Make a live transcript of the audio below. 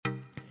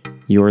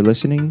You are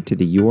listening to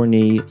the Your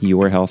Knee,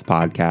 Your Health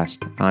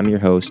podcast. I'm your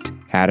host,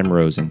 Adam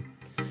Rosen.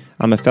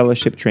 I'm a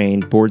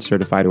fellowship-trained,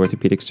 board-certified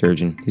orthopedic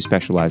surgeon who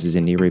specializes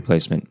in knee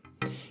replacement.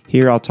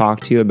 Here I'll talk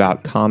to you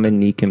about common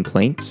knee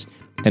complaints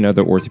and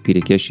other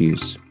orthopedic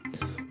issues.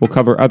 We'll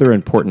cover other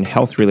important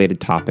health-related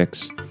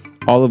topics,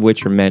 all of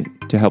which are meant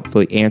to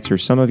helpfully answer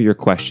some of your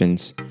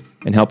questions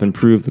and help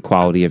improve the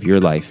quality of your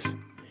life.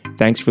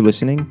 Thanks for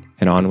listening,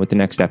 and on with the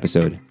next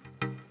episode.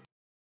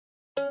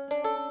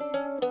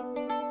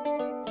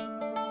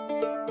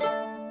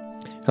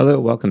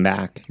 Hello, welcome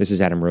back. This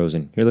is Adam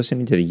Rosen. You're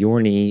listening to the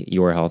Your Knee,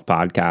 Your Health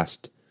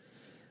podcast.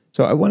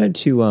 So I wanted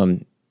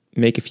to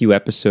make a few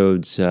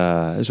episodes,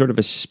 sort of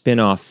a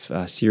spin-off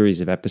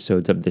series of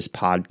episodes of this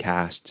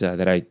podcast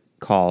that I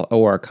call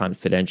OR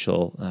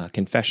Confidential,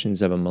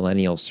 Confessions of a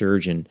Millennial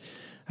Surgeon.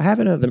 I have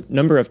a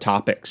number of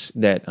topics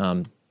that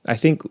I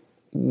think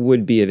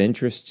would be of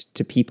interest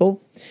to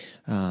people.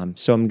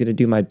 So I'm going to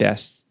do my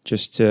best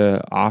just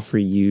to offer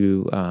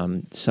you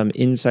some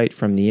insight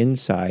from the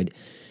inside.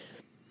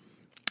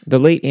 The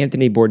late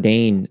Anthony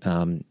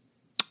Bourdain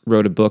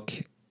wrote a book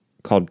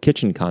called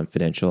Kitchen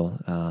Confidential,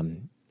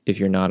 if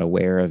you're not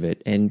aware of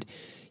it. And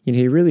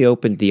he really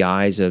opened the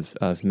eyes of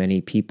many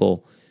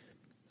people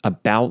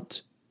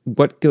about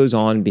what goes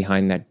on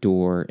behind that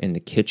door in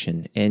the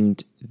kitchen.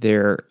 And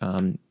there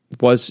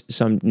was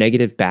some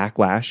negative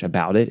backlash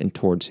about it and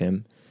towards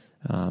him.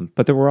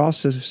 But there were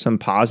also some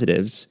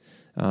positives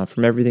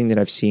from everything that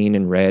I've seen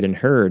and read and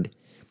heard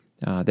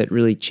that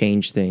really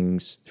changed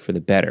things for the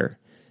better.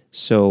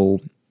 So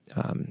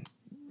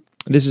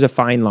this is a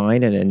fine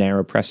line and a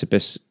narrow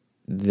precipice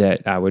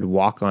that I would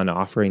walk on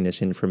offering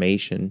this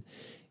information,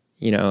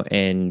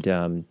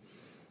 and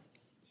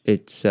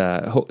it's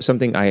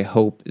something I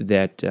hope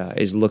that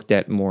is looked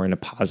at more in a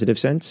positive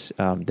sense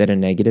than a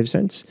negative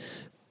sense,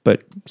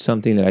 but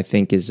something that I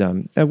think is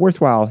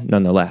worthwhile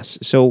nonetheless.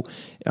 So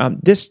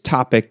this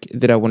topic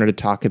that I wanted to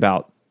talk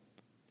about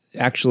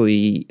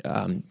actually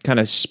kind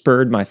of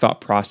spurred my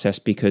thought process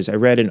because I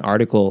read an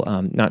article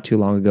not too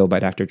long ago by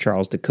Dr.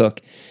 Charles DeCook,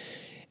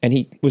 and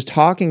he was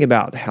talking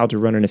about how to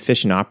run an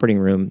efficient operating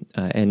room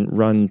and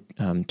run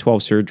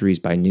 12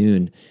 surgeries by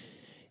noon.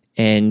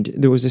 And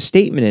there was a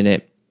statement in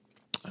it,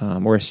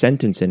 or a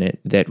sentence in it,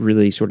 that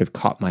really sort of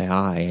caught my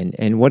eye.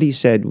 And what he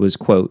said was,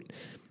 quote,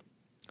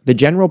 "The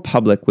general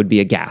public would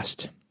be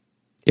aghast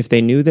if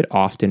they knew that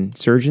often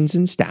surgeons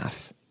and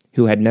staff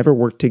who had never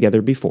worked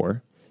together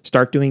before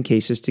start doing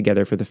cases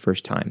together for the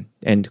first time,"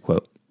 end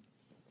quote.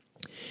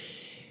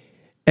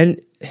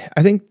 And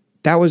I think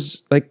that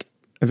was like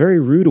a very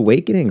rude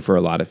awakening for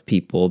a lot of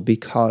people,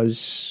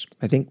 because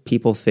I think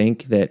people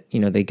think that,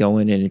 they go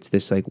in and it's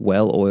this like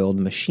well-oiled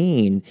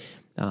machine.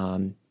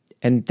 And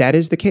that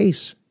is the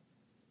case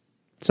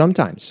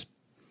sometimes.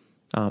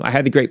 I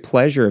had the great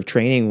pleasure of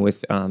training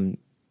with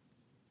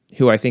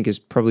who I think is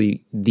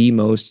probably the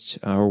most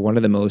or one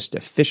of the most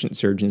efficient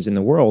surgeons in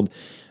the world.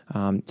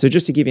 So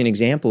just to give you an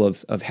example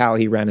of how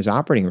he ran his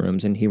operating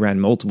rooms, and he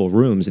ran multiple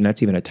rooms, and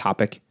that's even a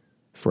topic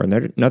for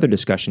another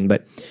discussion.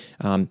 But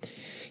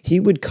he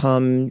would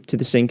come to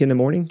the sink in the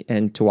morning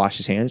and to wash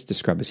his hands, to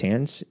scrub his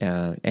hands,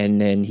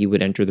 and then he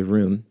would enter the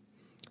room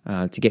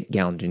to get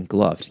gowned and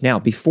gloved. Now,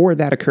 before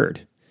that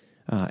occurred,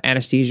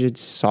 anesthesia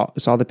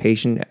saw the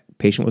patient.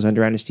 Patient was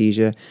under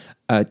anesthesia.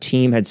 A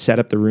team had set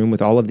up the room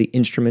with all of the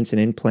instruments and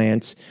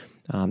implants.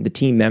 The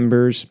team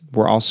members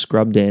were all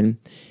scrubbed in,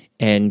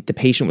 and the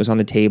patient was on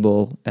the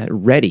table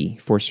ready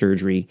for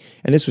surgery.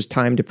 And this was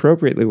timed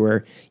appropriately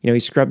where, he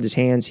scrubbed his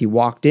hands, he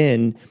walked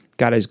in,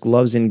 got his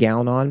gloves and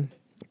gown on,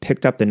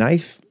 picked up the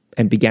knife,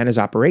 and began his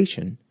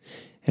operation,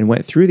 and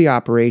went through the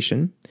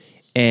operation.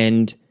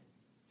 And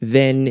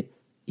then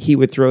he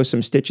would throw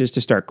some stitches to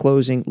start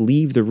closing,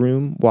 leave the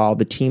room while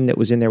the team that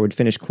was in there would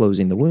finish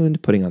closing the wound,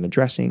 putting on the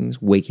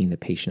dressings, waking the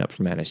patient up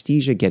from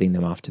anesthesia, getting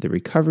them off to the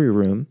recovery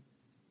room.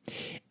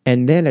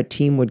 And then a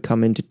team would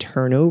come in to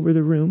turn over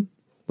the room,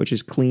 which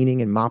is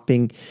cleaning and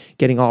mopping,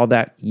 getting all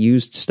that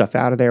used stuff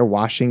out of there,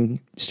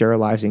 washing,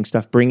 sterilizing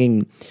stuff,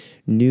 bringing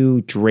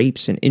new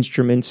drapes and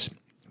instruments,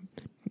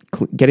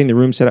 getting the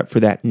room set up for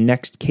that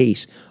next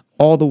case.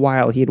 All the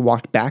while, he had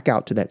walked back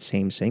out to that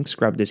same sink,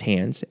 scrubbed his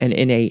hands, and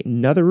in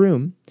another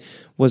room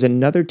was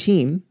another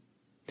team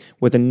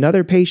with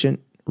another patient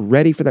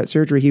ready for that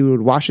surgery. He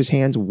would wash his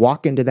hands,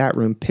 walk into that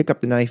room, pick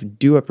up the knife,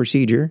 do a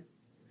procedure,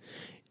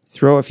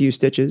 throw a few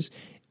stitches,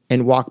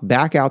 and walk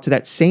back out to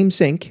that same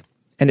sink.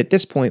 And at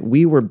this point,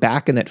 we were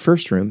back in that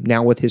first room,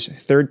 now with his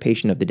third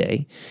patient of the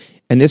day.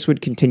 And this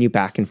would continue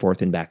back and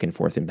forth and back and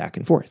forth and back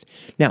and forth.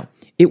 Now,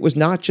 it was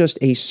not just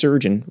a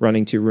surgeon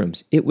running two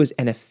rooms. It was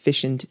an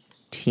efficient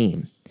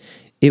team.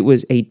 It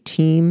was a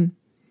team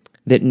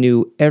that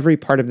knew every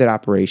part of that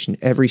operation,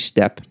 every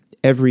step,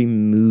 every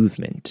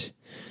movement.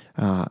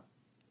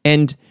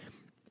 And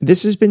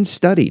this has been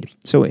studied.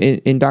 So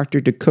in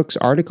Dr. DeCook's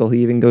article,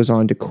 he even goes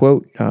on to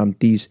quote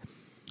these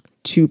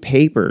two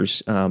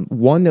papers,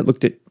 one that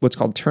looked at what's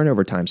called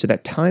turnover time, so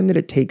that time that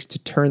it takes to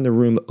turn the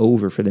room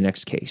over for the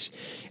next case.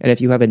 And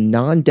if you have a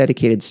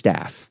non-dedicated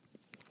staff,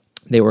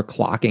 they were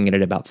clocking it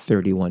at about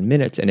 31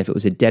 minutes. And if it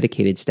was a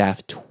dedicated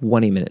staff,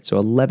 20 minutes, so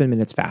 11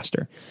 minutes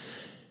faster.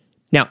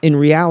 Now, in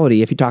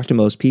reality, if you talk to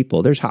most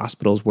people, there's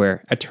hospitals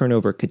where a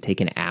turnover could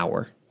take an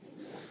hour.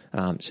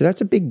 So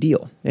that's a big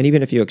deal. And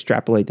even if you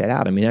extrapolate that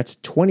out, I mean, that's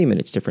 20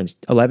 minutes difference.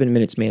 11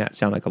 minutes may not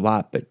sound like a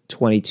lot, but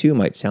 22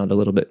 might sound a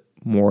little bit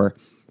more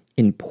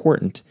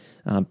important.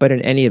 But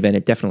in any event,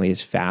 it definitely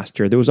is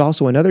faster. There was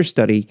also another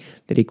study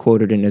that he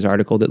quoted in his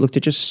article that looked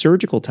at just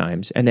surgical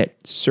times, and that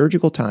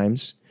surgical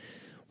times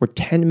were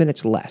 10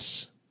 minutes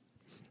less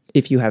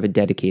if you have a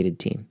dedicated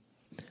team.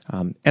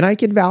 And I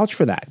can vouch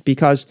for that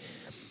because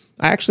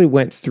I actually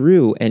went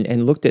through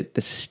and looked at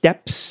the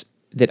steps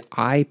that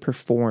I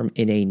perform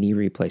in a knee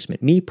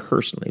replacement, me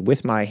personally,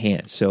 with my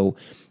hands. So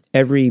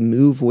every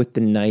move with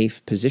the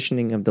knife,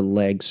 positioning of the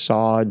leg,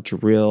 saw,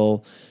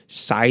 drill,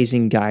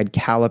 sizing guide,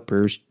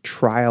 calipers,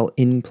 trial,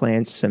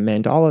 implants,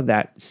 cement, all of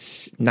that,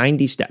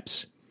 90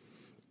 steps.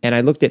 And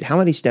I looked at how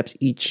many steps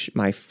each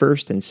my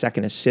first and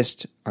second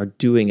assist are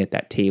doing at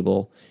that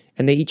table,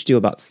 and they each do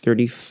about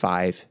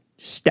 35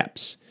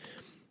 steps.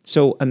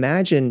 So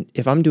imagine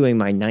if I'm doing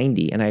my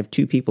 90 and I have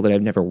two people that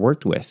I've never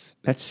worked with,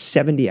 that's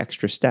 70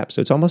 extra steps.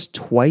 So it's almost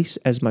twice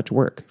as much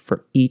work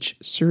for each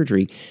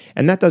surgery.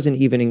 And that doesn't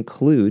even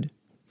include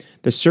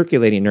the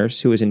circulating nurse,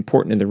 who is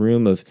important in the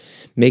room of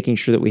making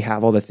sure that we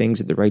have all the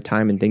things at the right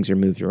time and things are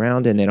moved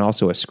around. And then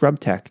also a scrub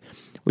tech,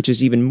 which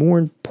is even more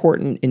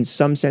important in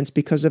some sense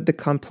because of the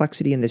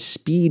complexity and the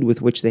speed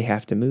with which they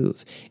have to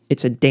move.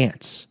 It's a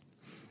dance.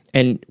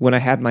 And when I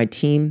have my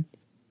team,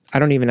 I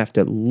don't even have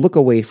to look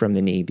away from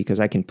the knee because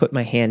I can put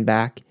my hand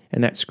back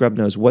and that scrub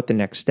knows what the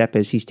next step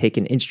is. He's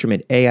taking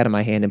instrument A out of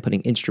my hand and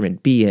putting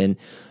instrument B in.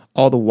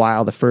 All the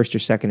while, the first or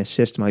second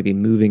assist might be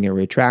moving a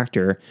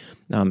retractor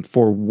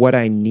for what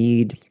I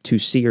need to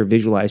see or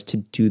visualize to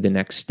do the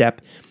next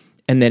step.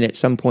 And then at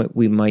some point,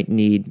 we might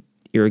need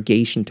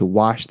irrigation to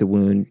wash the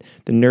wound.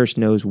 The nurse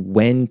knows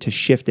when to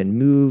shift and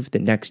move the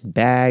next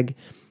bag.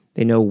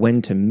 They know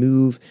when to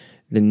move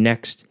the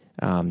next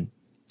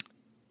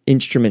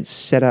instruments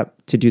set up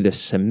to do the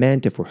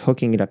cement, if we're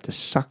hooking it up to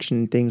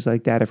suction, things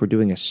like that. If we're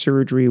doing a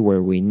surgery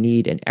where we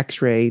need an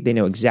x-ray, they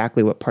know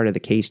exactly what part of the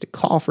case to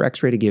call for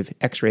x-ray, to give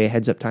x-ray a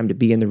heads up time to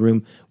be in the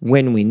room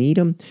when we need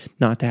them,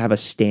 not to have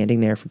us standing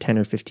there for 10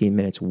 or 15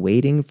 minutes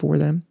waiting for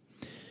them.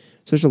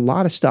 So there's a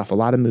lot of stuff, a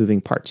lot of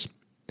moving parts.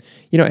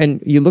 You know,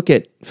 and you look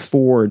at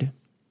Ford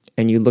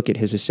and you look at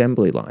his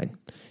assembly line.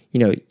 You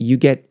know, you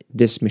get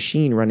this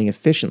machine running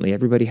efficiently.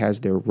 Everybody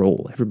has their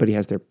role. Everybody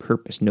has their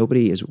purpose.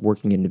 Nobody is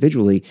working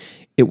individually.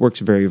 It works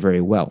very,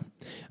 very well.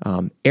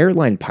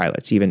 Airline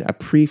pilots, even a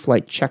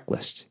pre-flight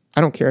checklist.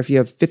 I don't care if you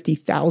have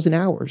 50,000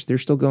 hours. They're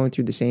still going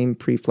through the same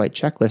pre-flight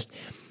checklist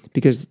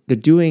because they're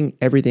doing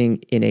everything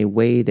in a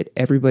way that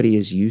everybody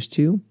is used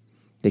to.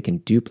 They can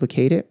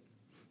duplicate it.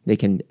 They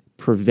can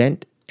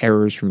prevent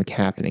errors from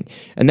happening.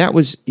 And that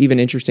was even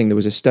interesting. There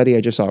was a study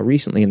I just saw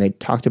recently, and they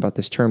talked about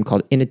this term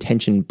called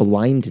inattention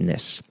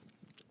blindness.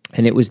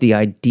 And it was the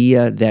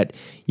idea that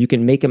you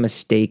can make a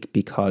mistake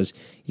because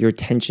your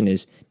attention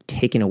is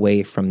taken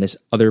away from this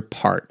other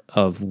part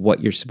of what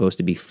you're supposed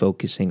to be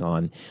focusing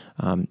on.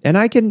 And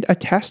I can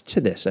attest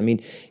to this. I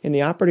mean, in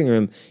the operating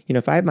room, you know,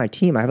 if I have my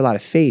team, I have a lot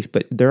of faith,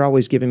 but they're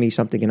always giving me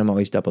something and I'm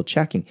always double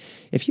checking.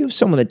 If you have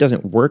someone that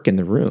doesn't work in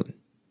the room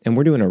and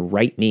we're doing a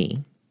right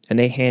knee, and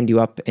they hand you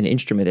up an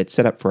instrument that's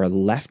set up for a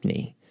left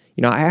knee,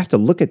 you know, I have to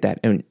look at that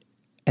and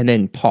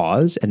then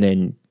pause and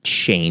then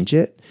change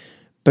it.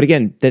 But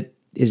again, that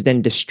is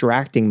then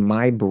distracting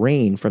my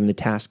brain from the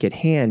task at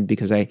hand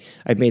because I've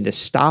made this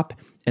stop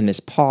and this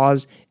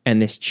pause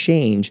and this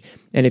change.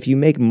 And if you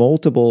make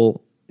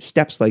multiple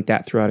steps like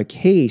that throughout a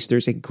case,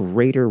 there's a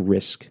greater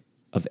risk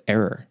of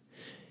error.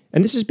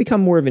 And this has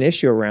become more of an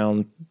issue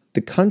around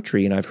the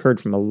country, and I've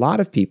heard from a lot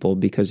of people,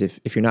 because if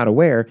you're not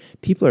aware,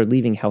 people are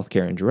leaving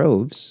healthcare in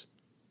droves.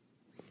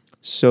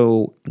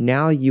 So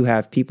now you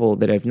have people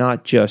that have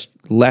not just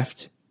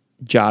left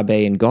job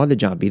A and gone to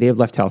job B, they have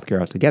left healthcare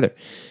altogether.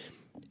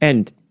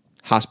 And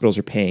hospitals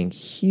are paying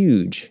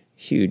huge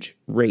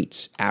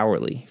rates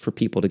hourly for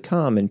people to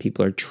come, and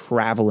people are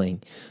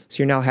traveling.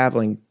 So you're now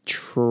having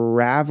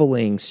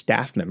traveling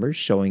staff members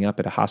showing up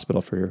at a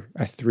hospital for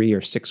a 3 or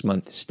 6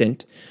 month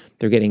stint.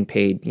 They're getting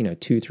paid, you know,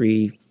 2,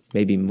 3,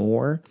 maybe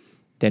more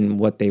than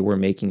what they were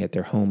making at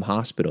their home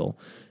hospital.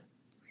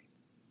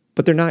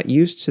 But they're not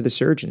used to the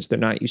surgeons. They're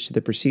not used to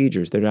the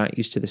procedures. They're not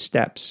used to the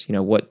steps. You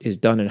know, what is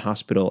done in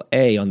hospital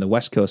A on the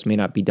West Coast may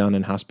not be done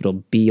in hospital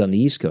B on the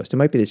East Coast. It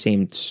might be the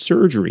same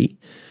surgery,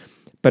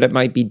 but it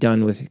might be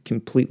done with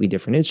completely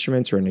different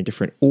instruments or in a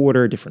different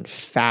order, different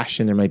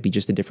fashion. There might be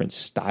just a different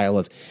style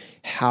of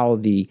how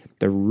the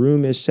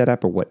room is set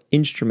up or what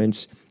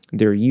instruments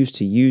they're used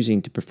to using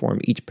to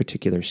perform each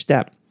particular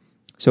step.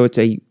 So it's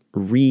a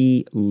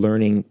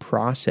relearning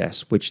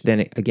process, which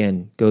then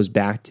again goes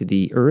back to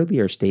the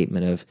earlier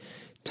statement of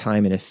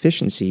time and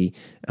efficiency,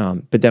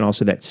 but then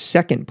also that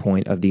second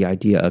point of the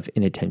idea of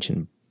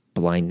inattention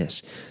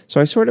blindness. So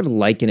I sort of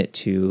liken it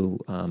to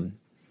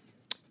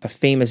a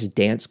famous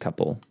dance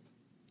couple.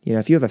 You know,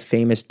 if you have a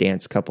famous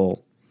dance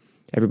couple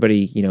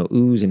Everybody,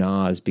 oohs and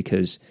ahs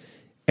because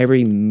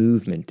every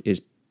movement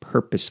is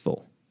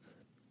purposeful.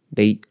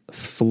 They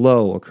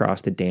flow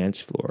across the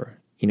dance floor.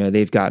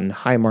 They've gotten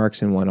high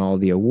marks and won all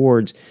the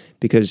awards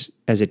because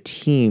as a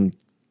team,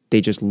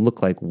 they just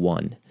look like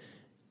one.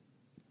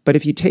 But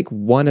if you take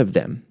one of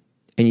them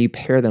and you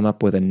pair them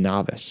up with a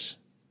novice,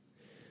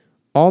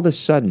 all of a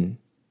sudden,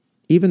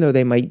 even though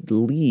they might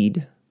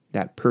lead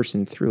that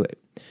person through it,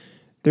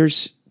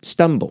 there's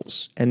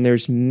stumbles and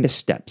there's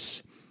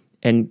missteps.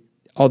 And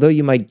although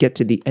you might get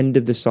to the end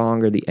of the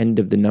song or the end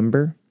of the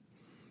number,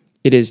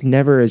 it is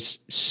never as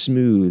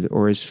smooth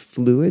or as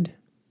fluid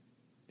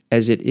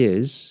as it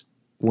is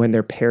when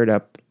they're paired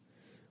up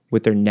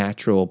with their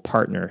natural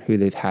partner who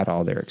they've had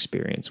all their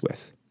experience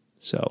with.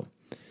 So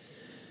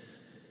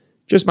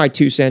just my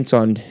 2 cents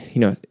on,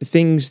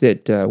 things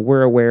that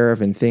we're aware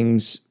of and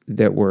things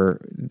that we're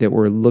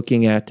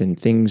looking at and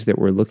things that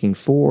we're looking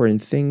for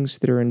and things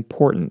that are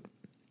important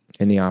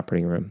in the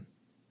operating room.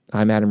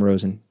 I'm Adam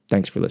Rosen.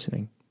 Thanks for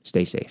listening.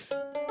 Stay safe.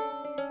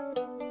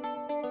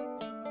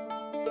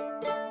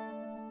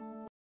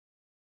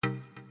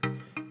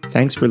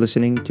 Thanks for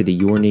listening to the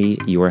Your Knee,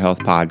 Your Health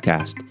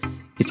podcast.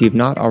 If you've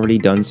not already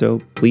done so,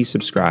 please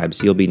subscribe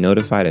so you'll be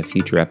notified of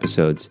future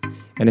episodes.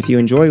 And if you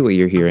enjoy what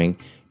you're hearing,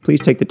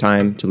 please take the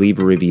time to leave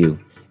a review.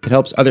 It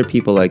helps other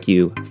people like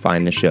you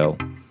find the show.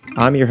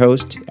 I'm your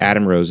host,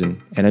 Adam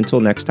Rosen, and until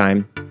next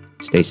time,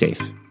 stay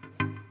safe.